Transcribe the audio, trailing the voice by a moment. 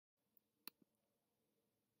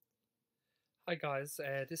Hi guys,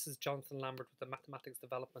 this is Jonathan Lambert with the Mathematics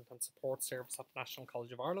Development and Support Service at the National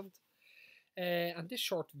College of Ireland. And this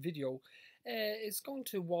short video is going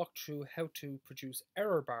to walk through how to produce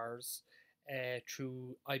error bars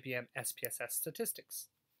through IBM SPSS Statistics.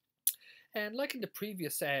 And like in the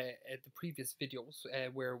previous videos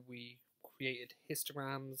where we created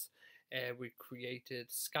histograms, we created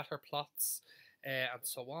scatter plots, and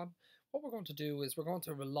so on, what we're going to do is we're going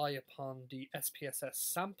to rely upon the SPSS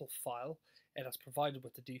sample file that's provided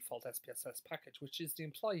with the default SPSS package, which is the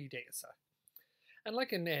employee dataset. And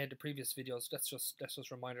like in the previous videos, let's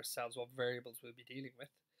just remind ourselves what variables we'll be dealing with.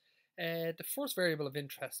 The first variable of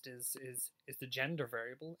interest is the gender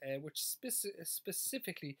variable, which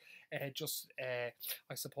specifically I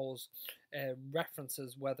suppose,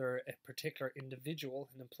 references whether a particular individual,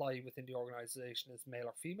 an employee within the organization, is male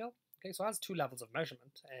or female. Okay, so it has two levels of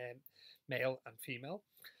measurement, male and female.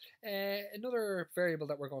 Another variable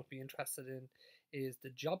that we're going to be interested in is the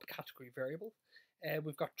job category variable.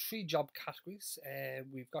 We've got three job categories.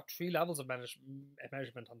 We've got three levels of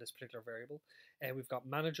measurement on this particular variable. We've got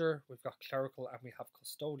manager, we've got clerical, and we have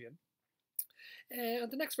custodian. And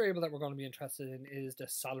the next variable that we're going to be interested in is the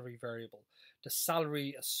salary variable, the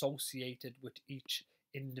salary associated with each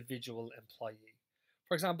individual employee.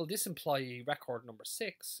 For example, this employee, record number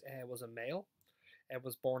 6, was a male.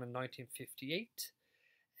 Was born in 1958.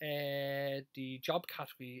 The job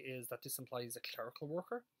category is that this employee is a clerical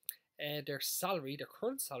worker. Their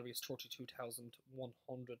current salary is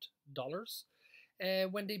 $32,100.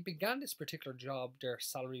 When they began this particular job, their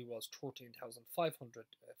salary was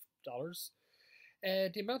 $14,500.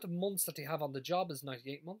 The amount of months that they have on the job is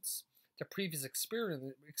 98 months. Their previous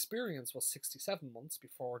experience was 67 months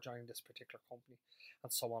before joining this particular company,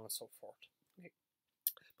 and so on and so forth. Okay.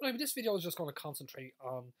 But anyway, this video is just going to concentrate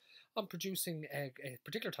on producing a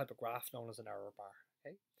particular type of graph known as an error bar.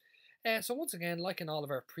 Okay. So once again, like in all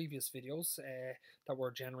of our previous videos that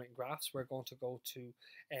were generating graphs, we're going to go to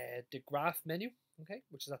the graph menu, okay,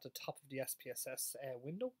 which is at the top of the SPSS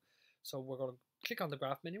window. So we're going to click on the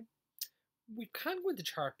graph menu. We can go into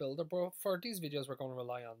chart builder, but for these videos we're going to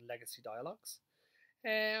rely on legacy dialogues.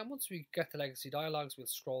 And once we get the legacy dialogues, we'll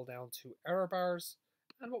scroll down to error bars,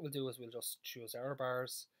 and what we'll do is we'll just choose error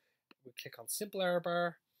bars. We'll click on simple error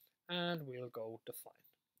bar, and we'll go define.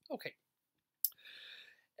 Okay.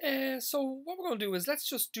 So what we're going to do is let's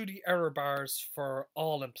just do the error bars for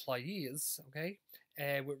all employees, okay,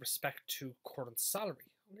 with respect to current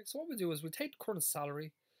salary. Okay, so what we'll do is we'll take the current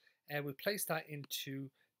salary and we'll place that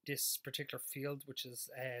into this particular field, which is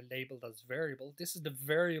labeled as variable. This is the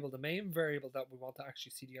variable, the main variable that we want to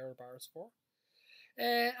actually see the error bars for.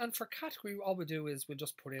 And for category, all we do is we'll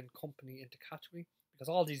just put in company into category, because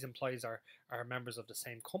all these employees are members of the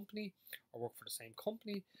same company or work for the same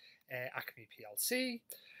company, Acme PLC.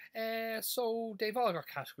 So they've all got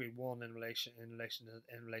category 1 in relation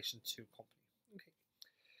to company. Okay.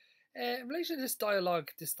 In relation to this dialog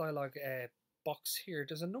box here,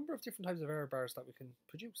 there's a number of different types of error bars that we can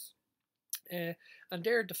produce, and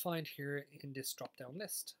they're defined here in this drop-down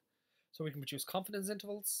list. So we can produce confidence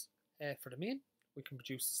intervals for the mean. We can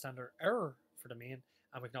produce the standard error for the mean,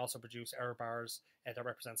 and we can also produce error bars that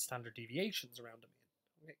represent standard deviations around the mean.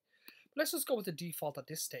 Okay. But let's just go with the default at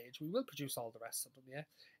this stage. We will produce all the rest of them, yeah?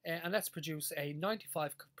 And let's produce a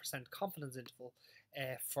 95% confidence interval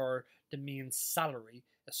for the mean salary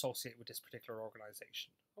associated with this particular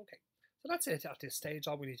organization. Okay, so that's it at this stage.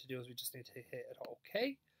 All we need to do is we just need to hit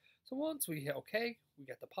OK. So once we hit OK, we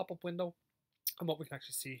get the pop-up window, and what we can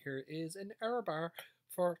actually see here is an error bar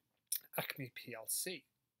for Acme PLC.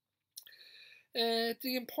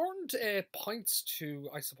 The important points to,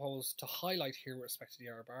 I suppose, to highlight here with respect to the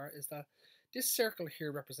error bar is that this circle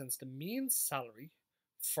here represents the mean salary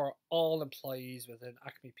for all employees within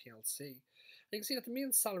Acme PLC. And you can see that the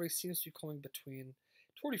mean salary seems to be coming between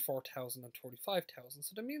 $34,000 and $35,000.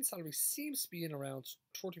 So the mean salary seems to be in around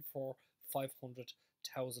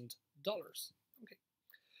 $34,500,000. Okay.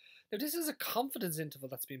 Now this is a confidence interval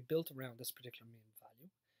that's been built around this particular mean value.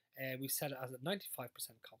 We set it as a 95%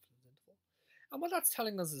 confidence interval. And what that's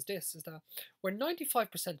telling us is this, is that we're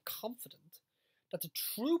 95% confident that the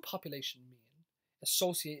true population mean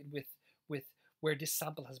associated with where this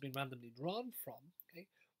sample has been randomly drawn from, okay,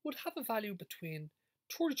 would have a value between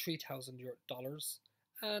 $33,000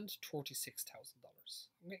 and $36,000.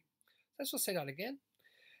 Okay, let's just say that again.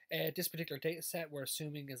 This particular data set we're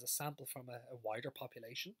assuming is a sample from a wider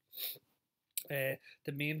population. The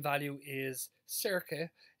mean value is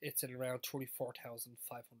it's at around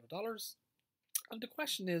 $34,500. And the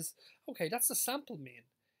question is, okay, that's the sample mean.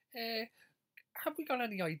 have we got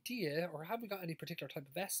any idea, or have we got any particular type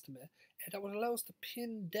of estimate that would allow us to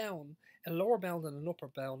pin down a lower bound and an upper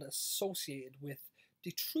bound associated with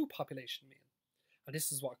the true population mean? And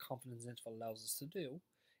this is what a confidence interval allows us to do.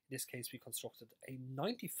 In this case, we constructed a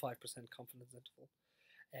 95% confidence interval.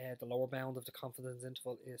 The lower bound of the confidence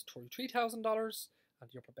interval is $33,000 and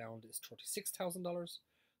the upper bound is $36,000.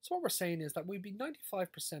 So what we're saying is that we'd be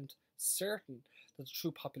 95% certain that the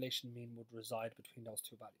true population mean would reside between those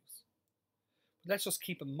two values. But let's just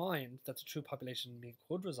keep in mind that the true population mean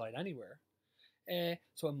could reside anywhere.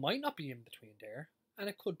 So it might not be in between there, and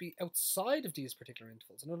it could be outside of these particular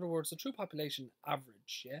intervals. In other words, the true population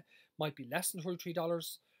average, might be less than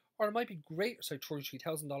 $33, or it might be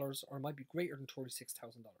 $33,000, or it might be greater than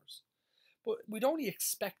 $36,000. But we'd only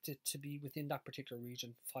expect it to be within that particular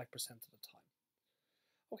region 5% of the time.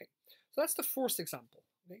 Okay, so that's the first example.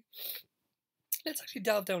 Okay, let's actually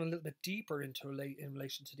delve down a little bit deeper in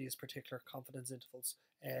relation to these particular confidence intervals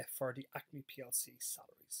for the Acme PLC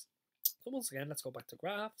salaries. So once again, let's go back to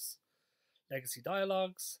graphs, legacy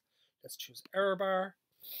dialogues. Let's choose error bar,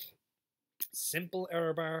 simple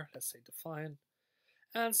error bar. Let's say define.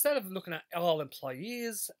 And instead of looking at all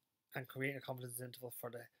employees and creating a confidence interval for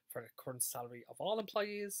the current salary of all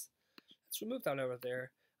employees, let's remove that out of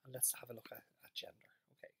there and let's have a look at gender.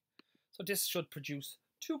 Okay, so this should produce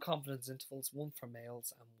two confidence intervals, one for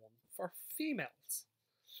males and one for females.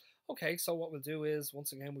 Okay, so what we'll do is,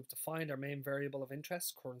 once again, we've defined our main variable of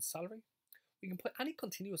interest, current salary. We can put any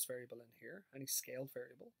continuous variable in here, any scaled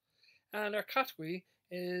variable, and our category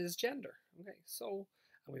is gender. Okay, so,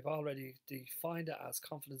 and we've already defined it as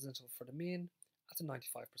confidence interval for the mean at the 95%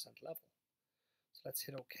 level. So let's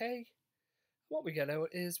hit OK. What we get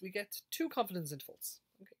out is we get two confidence intervals.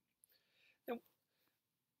 Okay. Now,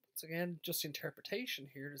 once again, just interpretation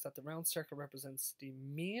here is that the round circle represents the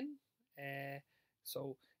mean.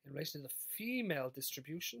 So in relation to the female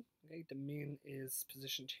distribution, okay, the mean is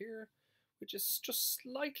positioned here, which is just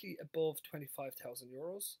slightly above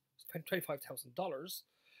 €25,000.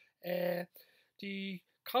 The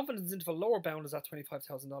confidence interval lower bound is at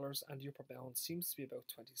 $25,000 and the upper bound seems to be about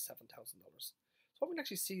 $27,000. So what we can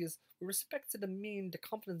actually see is, with respect to the mean, the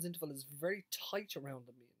confidence interval is very tight around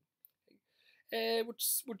the mean,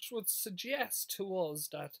 which would suggest to us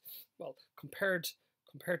that, well, compared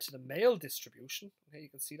to the male distribution, okay, you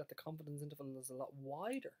can see that the confidence interval is a lot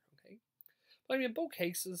wider. Okay, but I mean, in both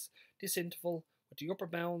cases, this interval with the upper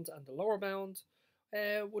bound and the lower bound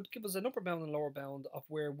would give us an upper bound and lower bound of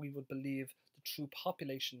where we would believe the true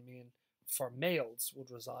population mean for males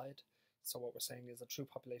would reside. So what we're saying is the true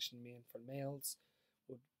population mean for males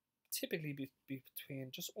would typically be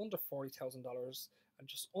between just under $40,000 and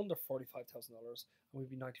just under $45,000, and we'd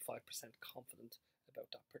be 95% confident about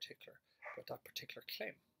that particular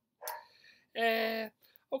claim.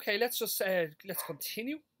 Okay, let's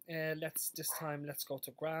continue. This time let's go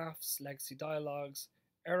to graphs, legacy dialogues,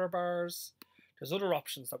 error bars. There's other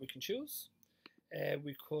options that we can choose.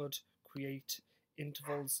 We could create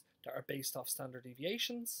intervals that are based off standard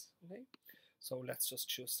deviations. Okay, so let's just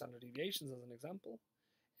choose standard deviations as an example.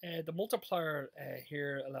 The multiplier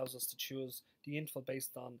here allows us to choose the interval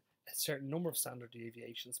based on a certain number of standard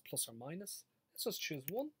deviations, plus or minus. Let's just choose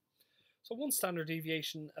one. So one standard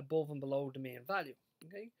deviation above and below the mean value.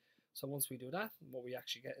 Okay, so once we do that, what we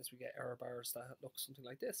actually get is we get error bars that look something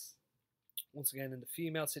like this. Once again, in the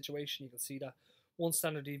female situation, you can see that one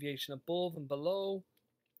standard deviation above and below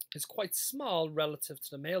is quite small relative to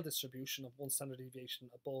the male distribution of one standard deviation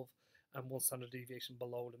above and one standard deviation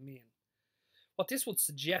below the mean. What this would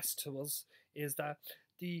suggest to us is that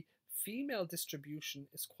the female distribution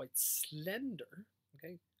is quite slender,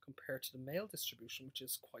 okay, compared to the male distribution, which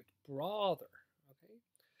is quite broader.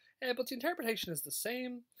 Okay, but the interpretation is the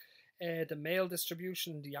same. The male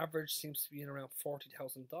distribution, the average seems to be in around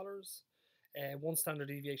 $40,000. One standard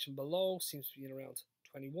deviation below seems to be in around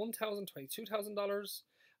 $21,000, $22,000,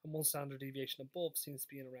 and one standard deviation above seems to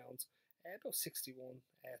be in around about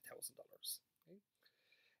 $61,000.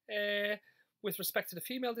 Okay. With respect to the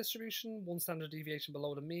female distribution, one standard deviation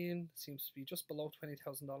below the mean seems to be just below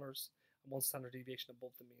 $20,000, and one standard deviation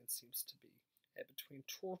above the mean seems to be between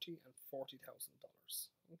 $30,000 and $40,000.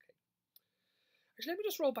 Okay. Actually, let me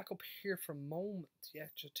just roll back up here for a moment,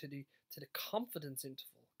 to the confidence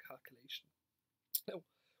interval calculation. Now,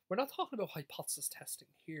 we're not talking about hypothesis testing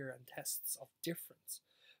here and tests of difference,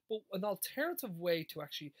 but an alternative way to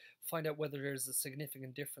actually find out whether there's a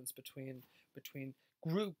significant difference between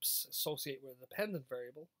groups associated with a dependent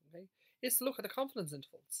variable, okay, is to look at the confidence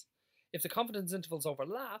intervals. If the confidence intervals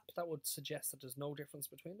overlap, that would suggest that there's no difference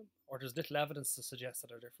between them, or there's little evidence to suggest that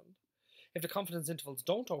they're different. If the confidence intervals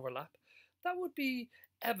don't overlap, that would be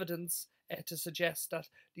evidence to suggest that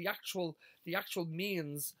the actual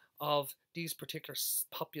means of these particular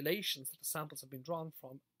populations that the samples have been drawn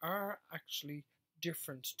from are actually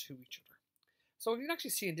different to each other. So you can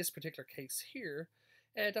actually see in this particular case here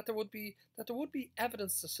that there would be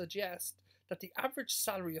evidence to suggest that the average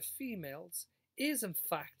salary of females is in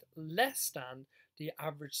fact less than the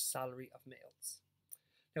average salary of males.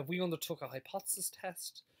 Now, if we undertook a hypothesis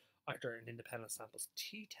test, either an independent samples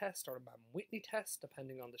t-test or a Mann-Whitney test,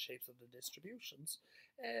 depending on the shapes of the distributions,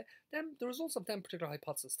 then the results of them particular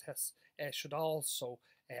hypothesis tests should also,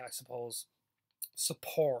 I suppose,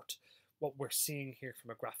 support what we're seeing here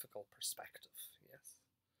from a graphical perspective. Yes.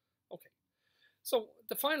 Okay. So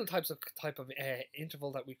the final type of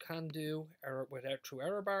interval that we can do through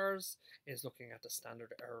error bars is looking at the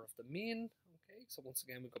standard error of the mean. Okay. So once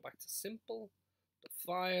again, we go back to simple,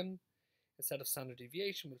 define. Instead of standard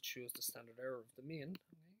deviation, we'll choose the standard error of the mean.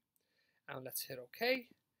 Okay. And let's hit OK.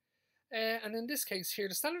 And in this case here,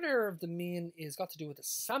 the standard error of the mean is got to do with the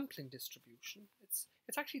sampling distribution.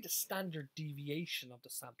 It's actually the standard deviation of the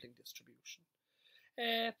sampling distribution.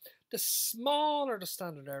 The smaller the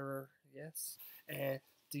standard error, yes,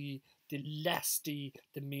 the less the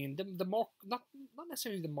mean, the more not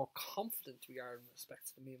necessarily the more confident we are in respect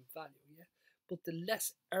to the mean value, yeah, but the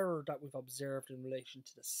less error that we've observed in relation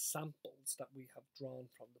to the samples that we have drawn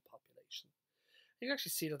from the population. You can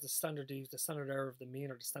actually see that the standard error of the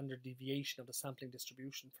mean, or the standard deviation of the sampling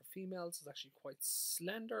distribution for females, is actually quite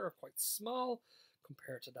slender or quite small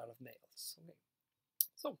compared to that of males. Okay.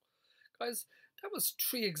 So, guys, that was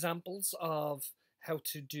 3 examples of how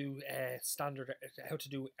to do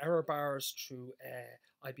error bars through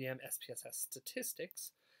IBM SPSS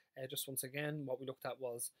Statistics. Just once again, what we looked at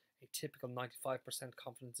was a typical 95%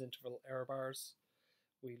 confidence interval error bars.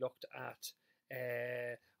 We looked at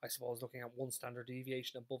I suppose looking at 1 standard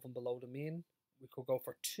deviation above and below the mean. We could go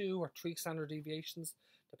for 2 or 3 standard deviations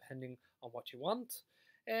depending on what you want.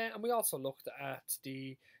 And we also looked at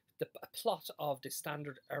the plot of the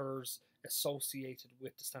standard errors associated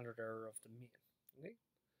with the standard error of the mean.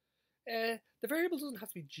 Okay? The variable doesn't have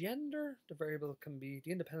to be gender. The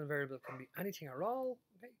independent variable can be anything at all.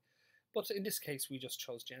 Okay? But in this case, we just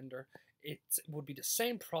chose gender. It would be the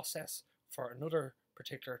same process for another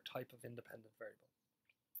particular type of independent variable.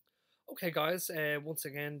 Okay, guys, once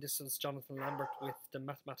again, this is Jonathan Lambert with the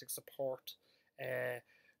Mathematics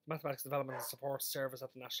Development and Support Service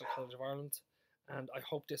at the National College of Ireland, and I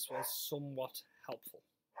hope this was somewhat helpful.